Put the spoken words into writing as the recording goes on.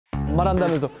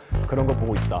반말한다면서 그런 거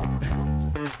보고 있다.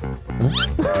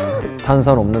 응?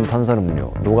 탄산 없는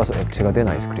탄산음료, 녹아서 액체가 된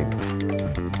아이스크림.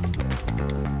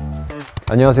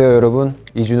 안녕하세요 여러분,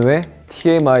 이준호의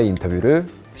TMI 인터뷰를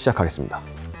시작하겠습니다.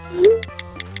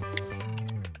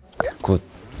 굿,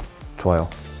 좋아요.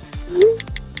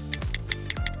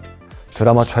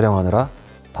 드라마 촬영하느라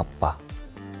바빠.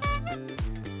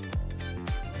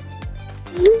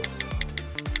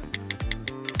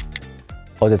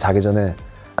 어제 자기 전에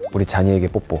우리 잔이에게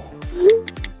뽀뽀.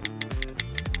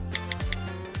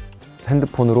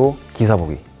 핸드폰으로 기사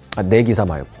보기. 내 기사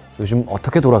말고 요즘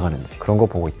어떻게 돌아가는지 그런 거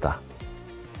보고 있다.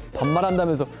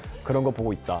 반말한다면서 그런 거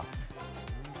보고 있다.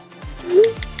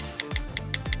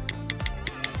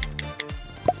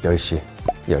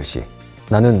 10시.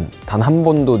 나는 단 한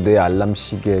번도 내 알람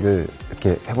시계를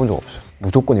이렇게 해본 적 없어.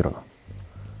 무조건 일어나.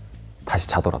 다시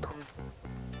자더라도.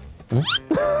 응?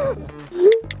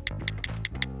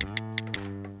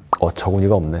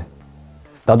 어처구니가 없네.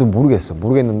 나도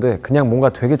모르겠는데 그냥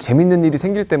뭔가 되게 재밌는 일이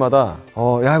생길 때마다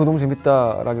야 이거 너무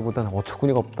재밌다 라기보다는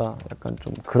어처구니가 없다, 약간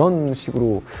좀 그런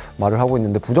식으로 말을 하고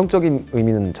있는데 부정적인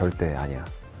의미는 절대 아니야.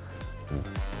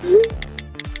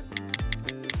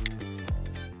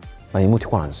 나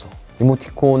이모티콘 안 써.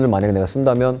 이모티콘을 만약에 내가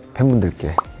쓴다면 팬분들께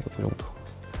이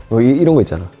정도 이런 거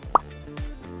있잖아.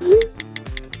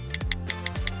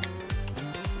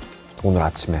 오늘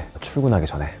아침에 출근하기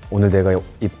전에 오늘 내가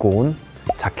입고 온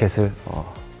자켓을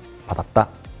받았다.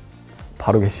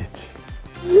 바로 게시했지.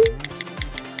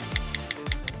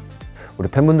 우리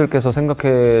팬분들께서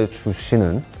생각해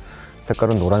주시는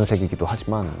색깔은 노란색이기도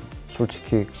하지만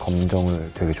솔직히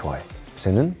검정을 되게 좋아해.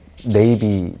 요새는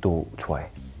네이비도 좋아해.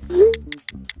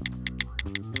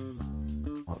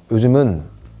 요즘은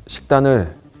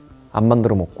식단을 안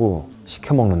만들어 먹고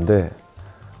시켜 먹는데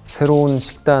새로운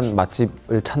식단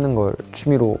맛집을 찾는 걸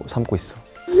취미로 삼고 있어.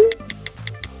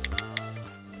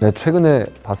 내가 최근에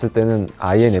봤을 때는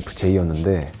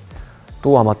INFJ였는데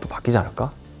또 아마 또 바뀌지 않을까?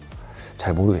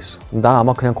 잘 모르겠어. 난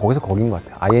아마 그냥 거기서 거긴 것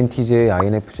같아. INTJ,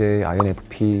 INFJ,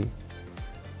 INFP.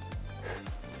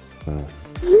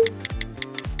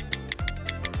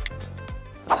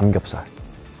 삼겹살,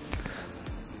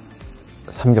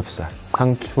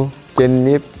 상추,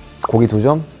 깻잎, 고기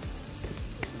 2점,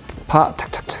 파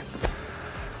착착착.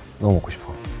 너무 먹고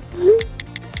싶어.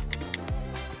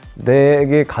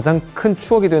 내게 가장 큰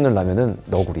추억이 되는 라면은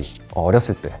너구리.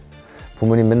 어렸을 때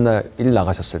부모님 맨날 일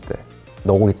나가셨을 때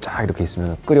너구리 쫙 이렇게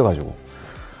있으면 끓여가지고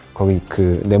거기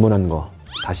그 네모난 거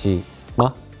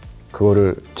다시마?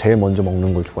 그거를 제일 먼저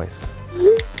먹는 걸 좋아했어.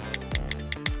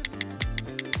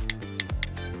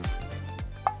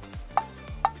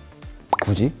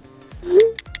 굳이?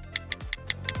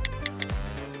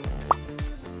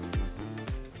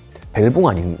 벨붕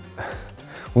아닌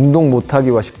운동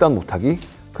못하기와 식단 못하기?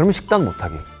 그러면 식단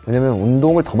못하기. 왜냐면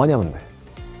운동을 더 많이 하면 돼.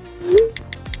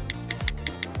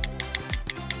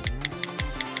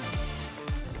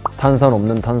 탄산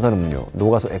없는 탄산음료,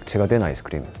 녹아서 액체가 된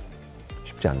아이스크림.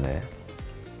 쉽지 않네.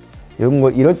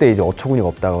 이럴 때 이제 어처구니가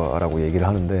없다라고 얘기를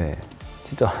하는데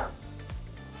진짜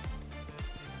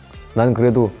나는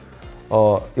그래도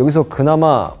여기서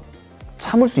그나마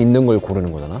참을 수 있는 걸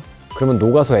고르는 거잖아. 그러면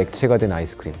녹아서 액체가 된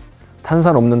아이스크림.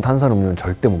 탄산 없는 탄산음료는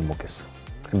절대 못 먹겠어.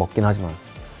 그래서 먹긴 하지만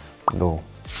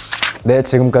네,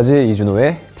 지금까지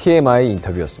이준호의 TMI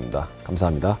인터뷰였습니다.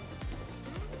 감사합니다.